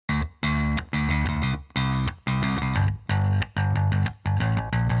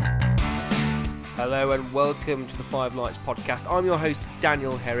Hello and welcome to the Five Lights podcast. I'm your host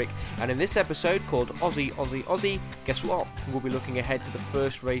Daniel Herrick, and in this episode called Aussie, guess what? We'll be looking ahead to the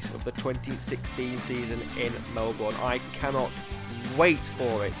first race of the 2016 season in Melbourne. I cannot wait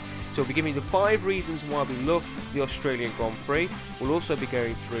for it. So we'll be giving you the 5 reasons why we love the Australian Grand Prix. We'll also be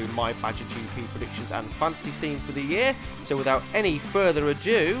going through my Badger GP predictions and fantasy team for the year. So without any further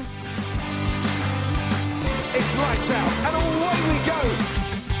ado, it's lights out and away we go!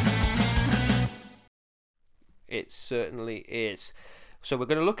 It certainly is. So we're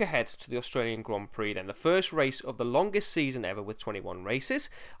going to look ahead to the Australian Grand Prix then, the first race of the longest season ever with 21 races.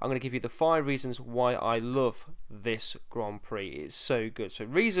 I'm going to give you the 5 reasons why I love this Grand Prix. It's so good. So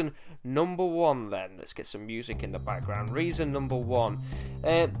reason number 1 then, let's get some music in the background. Reason number 1,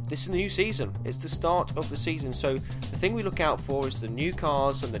 this is a new season. It's the start of the season. So the thing we look out for is the new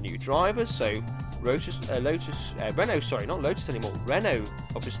cars and the new drivers. So Renault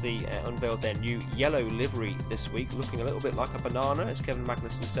obviously unveiled their new yellow livery this week, looking a little bit like a banana, as Kevin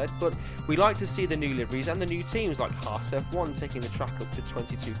Magnussen said, but we like to see the new liveries and the new teams like Haas F1 taking the track up to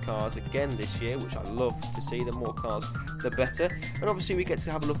 22 cars again this year, which I love to see. The more cars, the better. And obviously we get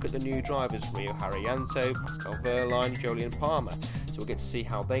to have a look at the new drivers, Rio Haryanto, Pascal Wehrlein, Jolyon Palmer, so we'll get to see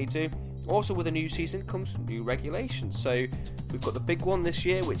how they do. Also with a new season comes new regulations. So we've got the big one this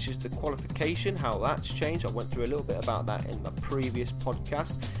year, which is the qualification, how that's changed. I went through a little bit about that in the previous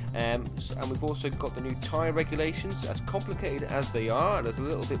podcast. And we've also got the new tyre regulations. As complicated as they are, and as a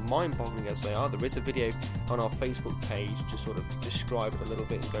little bit mind-boggling as they are, there is a video on our Facebook page to sort of describe it a little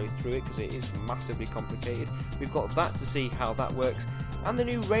bit and go through it, because it is massively complicated. We've got that to see how that works. And the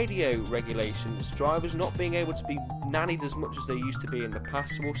new radio regulations, drivers not being able to be nannied as much as they used to be in the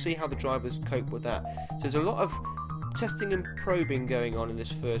past, so we'll see how the drivers cope with that. So there's a lot of testing and probing going on in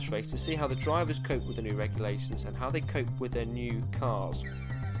this first race to see how the drivers cope with the new regulations and how they cope with their new cars.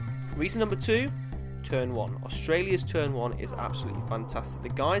 Reason number 2, Turn 1. Australia's Turn 1 is absolutely fantastic. The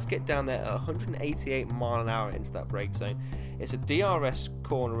guys get down there at 188 mile an hour into that brake zone. It's a DRS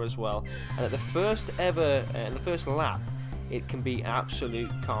corner as well, and at the first lap, it can be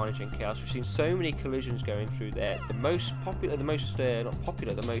absolute carnage and chaos. We've seen so many collisions going through there. The most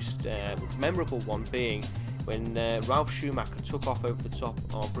memorable one being when Ralf Schumacher took off over the top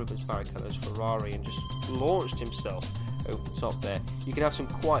of Rubens Barrichello's Ferrari and just launched himself over the top there. You can have some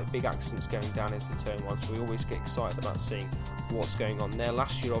quite big accidents going down into Turn 1, so we always get excited about seeing what's going on there.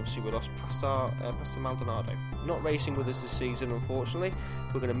 Last year, obviously, we lost Pastor Maldonado. Not racing with us this season, unfortunately.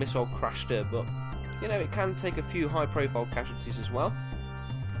 We're going to miss old Crash there, but you know, it can take a few high-profile casualties as well.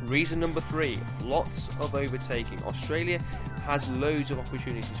 Reason number 3, lots of overtaking. Australia has loads of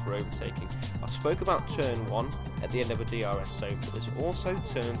opportunities for overtaking. I spoke about Turn 1 at the end of a DRS zone, but there's also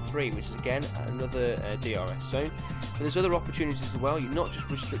Turn 3, which is again another DRS zone. But there's other opportunities as well. You're not just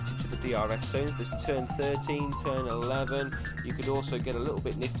restricted to the DRS zones. There's Turn 13, Turn 11. You could also get a little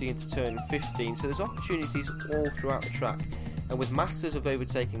bit nifty into Turn 15. So there's opportunities all throughout the track. And with masters of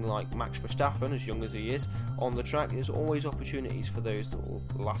overtaking like Max Verstappen, as young as he is, on the track, there's always opportunities for those little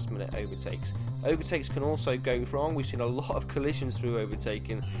last-minute overtakes. Overtakes can also go wrong. We've seen a lot of collisions through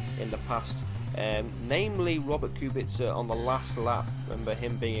overtaking in the past, namely Robert Kubica on the last lap. Remember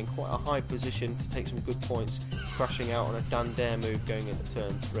him being in quite a high position to take some good points, crashing out on a Dan Dare move going into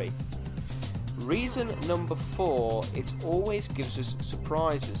Turn 3. Reason number 4, it always gives us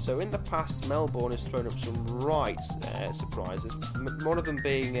surprises. So in the past, Melbourne has thrown up some right surprises. One of them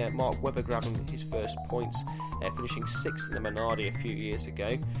being Mark Webber grabbing his first points, finishing 6th in the Minardi a few years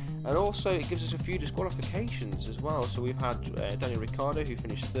ago. And also it gives us a few disqualifications as well. So we've had Daniel Ricciardo, who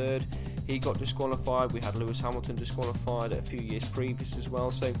finished 3rd. He got disqualified. We had Lewis Hamilton disqualified a few years previous as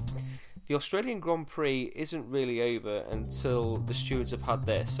well. So the Australian Grand Prix isn't really over until the stewards have had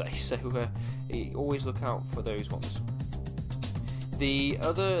their say, so always look out for those ones. The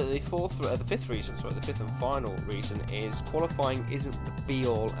fifth and final reason is qualifying isn't the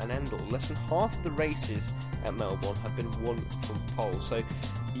be-all and end-all. Less than half of the races at Melbourne have been won from pole. So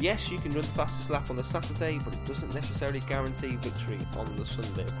yes, you can run the fastest lap on the Saturday, but it doesn't necessarily guarantee victory on the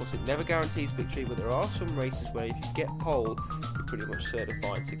Sunday. Of course, it never guarantees victory, but there are some races where if you get pole, you're pretty much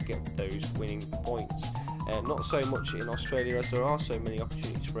certified to get those winning points. Not so much in Australia, as there are so many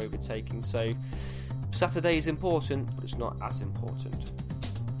opportunities for overtaking. So Saturday is important, but it's not as important.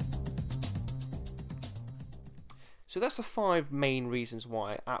 So that's the 5 main reasons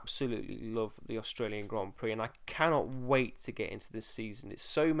why I absolutely love the Australian Grand Prix, and I cannot wait to get into this season. It's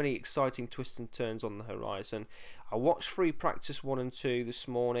so many exciting twists and turns on the horizon. I watched free practice 1 and 2 this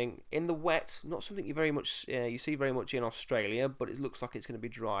morning in the wet. Not something you see very much in Australia, but it looks like it's going to be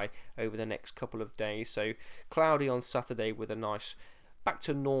dry over the next couple of days. So cloudy on Saturday with a nice back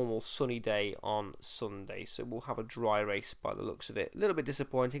to normal sunny day on Sunday, so we'll have a dry race by the looks of it. A little bit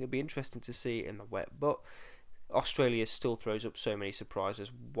disappointing. It'll be interesting to see in the wet, but Australia still throws up so many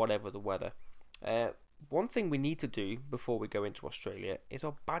surprises, whatever the weather. One thing we need to do before we go into Australia is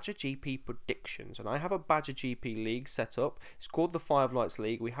our Badger GP predictions, and I have a Badger GP league set up. It's called the Five Lights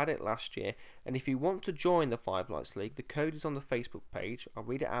League. We had it last year, and if you want to join the Five Lights League, the code is on the Facebook page. I'll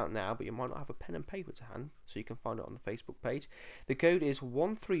read it out now, but you might not have a pen and paper to hand, so you can find it on the Facebook page. The code is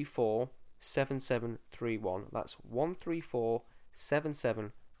 1347731. That's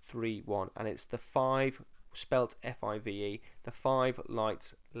 1347731, and it's the 5, spelt F-I-V-E, the Five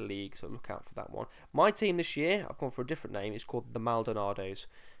Lights League, so look out for that one. My team this year, I've gone for a different name. It's called the Maldonados,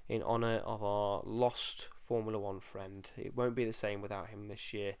 in honour of our lost Formula 1 friend. It won't be the same without him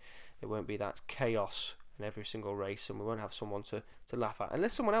this year. There won't be that chaos in every single race, and we won't have someone to laugh at,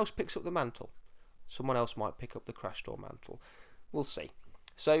 unless someone else picks up the mantle. Someone else might pick up the crash door mantle. We'll see.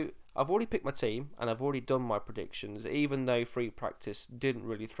 So I've already picked my team, and I've already done my predictions, even though free practice didn't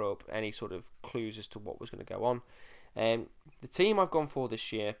really throw up any sort of clues as to what was going to go on. The team I've gone for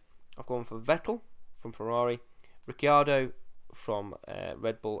this year, I've gone for Vettel from Ferrari, Ricciardo from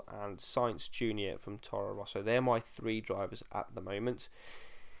Red Bull, and Sainz Jr. from Toro Rosso. They're my 3 drivers at the moment.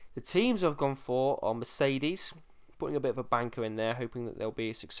 The teams I've gone for are Mercedes, putting a bit of a banker in there, hoping that they'll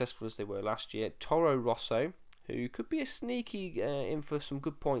be as successful as they were last year. Toro Rosso, who could be a sneaky in for some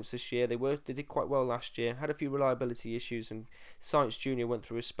good points this year. They did quite well last year, had a few reliability issues, and Sainz Jr. went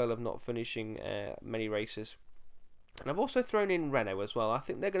through a spell of not finishing many races. And I've also thrown in Renault as well. I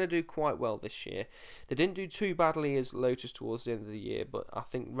think they're going to do quite well this year. They didn't do too badly as Lotus towards the end of the year, but I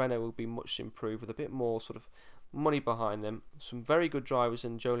think Renault will be much improved with a bit more sort of money behind them. Some very good drivers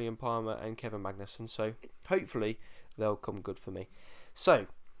in Jolyon Palmer and Kevin Magnussen, so hopefully they'll come good for me. So,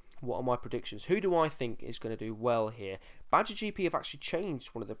 what are my predictions? Who do I think is going to do well here? Badger GP have actually changed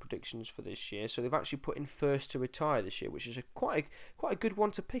one of the predictions for this year, so they've actually put in first to retire this year, which is quite a good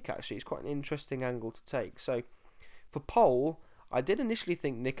one to pick actually. It's quite an interesting angle to take. So for pole, I did initially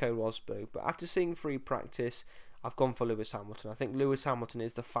think Nico Rosberg, but after seeing free practice, I've gone for Lewis Hamilton. I think Lewis Hamilton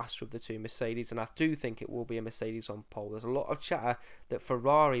is the faster of the 2 Mercedes, and I do think it will be a Mercedes on pole. There's a lot of chatter that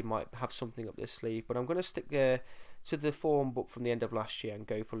Ferrari might have something up their sleeve, but I'm going to stick to the form book from the end of last year and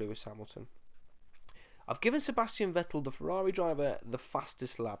go for Lewis Hamilton. I've given Sebastian Vettel, the Ferrari driver, the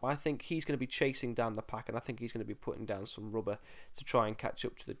fastest lap. I think he's going to be chasing down the pack, and I think he's going to be putting down some rubber to try and catch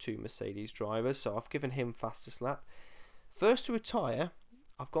up to the 2 Mercedes drivers, so I've given him fastest lap. First to retire,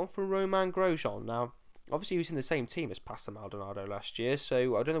 I've gone for Romain Grosjean. Now, obviously he was in the same team as Pastor Maldonado last year,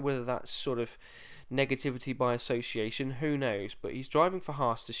 so I don't know whether that's sort of negativity by association, who knows, but he's driving for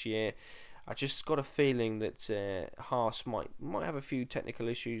Haas this year. I just got a feeling that Haas might have a few technical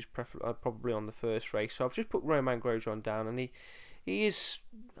issues, probably on the first race. So I've just put Romain Grosjean down, and he is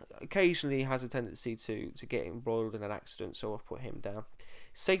occasionally has a tendency to get embroiled in an accident, so I've put him down.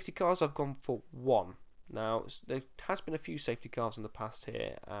 Safety cars, I've gone for 1. Now, there has been a few safety cars in the past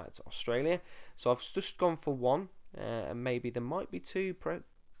here at Australia, so I've just gone for 1, and maybe there might be 2,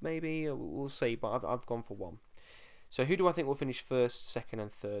 maybe, we'll see, but I've gone for 1. So who do I think will finish first, second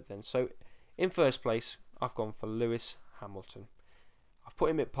and third then? So in first place, I've gone for Lewis Hamilton. I've put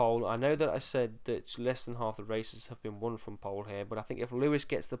him at pole. I know that I said that less than half the races have been won from pole here, but I think if Lewis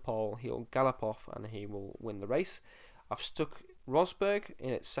gets the pole, he'll gallop off and he will win the race. I've stuck Rosberg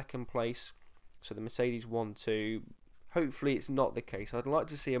in at second place, so the Mercedes 1-2. Hopefully it's not the case. I'd like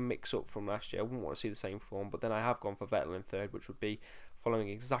to see a mix-up from last year. I wouldn't want to see the same form, but then I have gone for Vettel in third, which would be following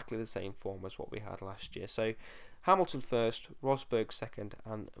exactly the same form as what we had last year. So Hamilton first, Rosberg second,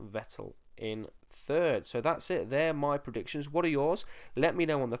 and Vettel in third. So that's it. They're my predictions. What are yours? Let me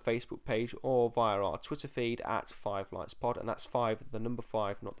know on the Facebook page or via our Twitter feed at 5lightspod, and that's 5, the number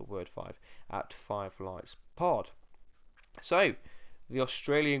 5, not the word 5, at 5lightspod. So the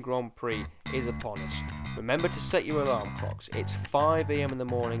Australian Grand Prix is upon us. Remember to set your alarm clocks. It's 5 AM in the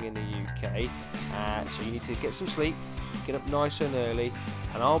morning in the UK, so you need to get some sleep, get up nice and early,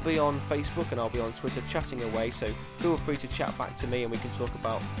 and I'll be on Facebook and I'll be on Twitter chatting away, so feel free to chat back to me and we can talk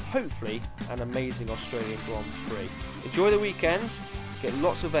about, hopefully, an amazing Australian Grand Prix. Enjoy the weekend, get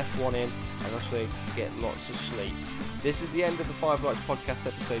lots of F1 in, and also get lots of sleep. This is the end of the 5 Lights Podcast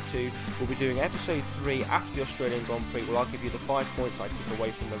episode 2. We'll be doing episode 3 after the Australian Grand Prix, where I'll give you the 5 points I took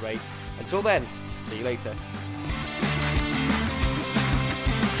away from the race. Until then, see you later.